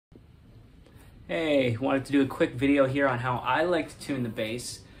Hey, wanted to do a quick video here on how I like to tune the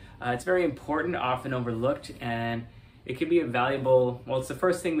bass. It's very important, often overlooked, and it can be a valuable, well, it's the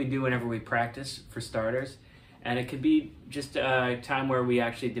first thing we do whenever we practice, for starters, and it could be just a time where we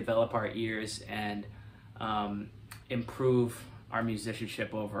actually develop our ears and improve our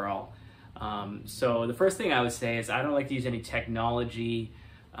musicianship overall. So the first thing I would say is I don't like to use any technology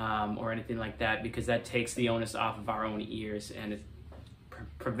or anything like that, because that takes the onus off of our own ears, and it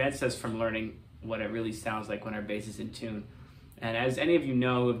prevents us from learning what it really sounds like when our bass is in tune. And as any of you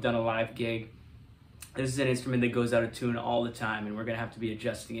know who have done a live gig, this is an instrument that goes out of tune all the time, and we're going to have to be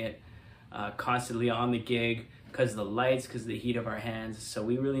adjusting it constantly on the gig because of the lights, because of the heat of our hands. So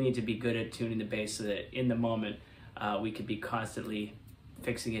we really need to be good at tuning the bass so that in the moment we could be constantly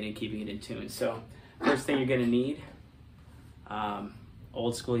fixing it and keeping it in tune. So first thing you're going to need,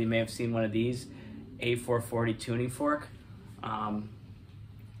 old school, you may have seen one of these, A440 tuning fork.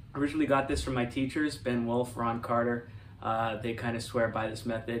 Originally got this from my teachers, Ben Wolfe, Ron Carter. They kind of swear by this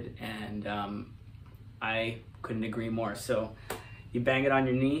method, and I couldn't agree more. So you bang it on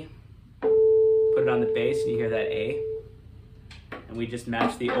your knee, put it on the bass, and you hear that A, and we just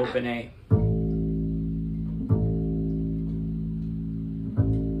match the open A.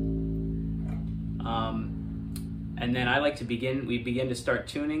 And then I like to we begin to start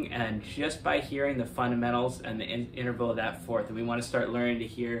tuning, and just by hearing the fundamentals and the interval of that fourth, and we want to start learning to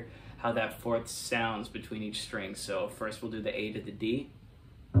hear how that fourth sounds between each string. So first we'll do the A to the D.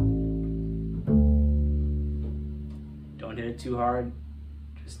 Don't hit it too hard,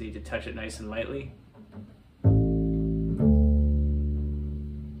 just need to touch it nice and lightly.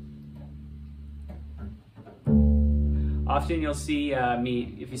 Often you'll see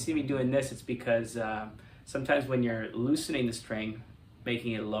if you see me doing this, it's because sometimes when you're loosening the string,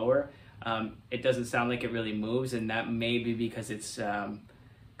 making it lower, it doesn't sound like it really moves, and that may be because it's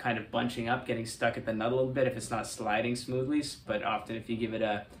kind of bunching up, getting stuck at the nut a little bit if it's not sliding smoothly. But often if you give it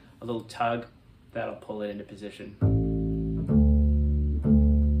a little tug, that'll pull it into position.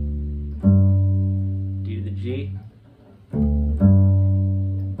 D to the G.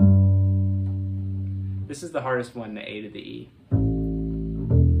 This is the hardest one, the A to the E,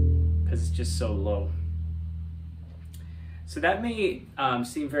 because it's just so low. So that may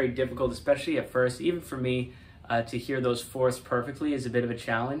seem very difficult, especially at first. Even for me, to hear those fourths perfectly is a bit of a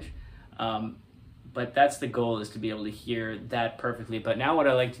challenge. But that's the goal, is to be able to hear that perfectly. But now what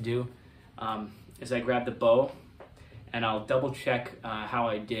I like to do is I grab the bow and I'll double check how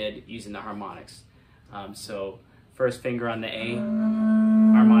I did using the harmonics. So first finger on the A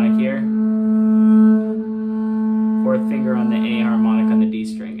harmonic here, fourth finger on the A harmonic on the D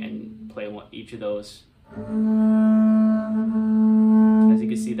string, and play each of those. As you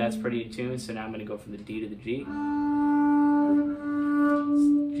can see, that's pretty in tune. So now I'm going to go from the D to the G.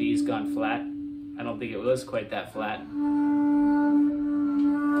 G's gone flat. I don't think it was quite that flat.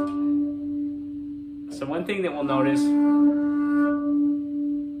 So one thing that we'll notice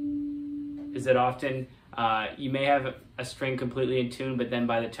is that often you may have a string completely in tune, but then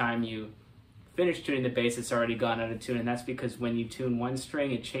by the time you finish tuning the bass, it's already gone out of tune, and that's because when you tune one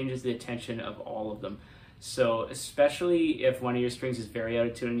string, it changes the attention of all of them. So especially if one of your strings is very out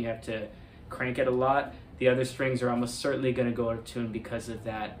of tune and you have to crank it a lot, the other strings are almost certainly going to go out of tune because of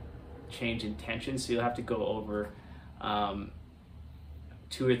that change in tension. So you'll have to go over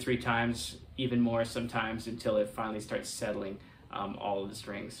 2 or 3 times, even more sometimes, until it finally starts settling all of the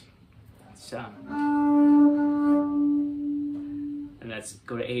strings. So, and that's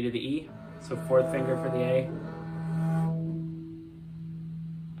go to A to the E. So fourth finger for the A.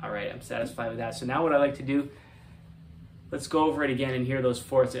 All right, I'm satisfied with that. So now what I like to do, let's go over it again and hear those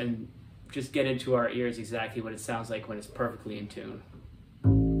fourths and just get into our ears exactly what it sounds like when it's perfectly in tune.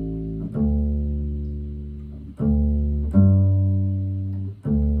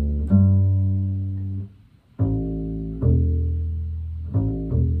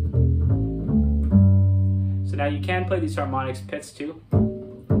 So now you can play these harmonics pits too.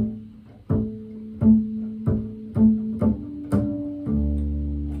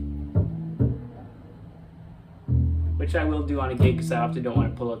 Which I will do on a gig because I often don't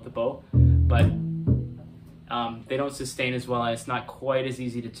want to pull out the bow, but they don't sustain as well, and it's not quite as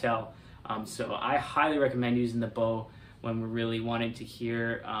easy to tell. So I highly recommend using the bow when we're really wanting to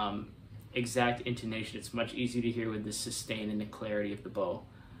hear exact intonation. It's much easier to hear with the sustain and the clarity of the bow.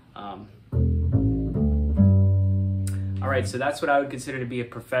 All right, so that's what I would consider to be a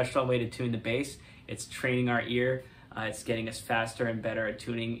professional way to tune the bass. It's training our ear. It's getting us faster and better at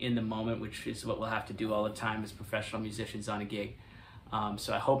tuning in the moment, which is what we'll have to do all the time as professional musicians on a gig.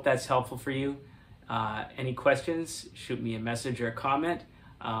 So I hope that's helpful for you. Any questions, shoot me a message or a comment.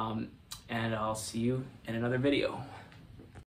 and I'll see you in another video.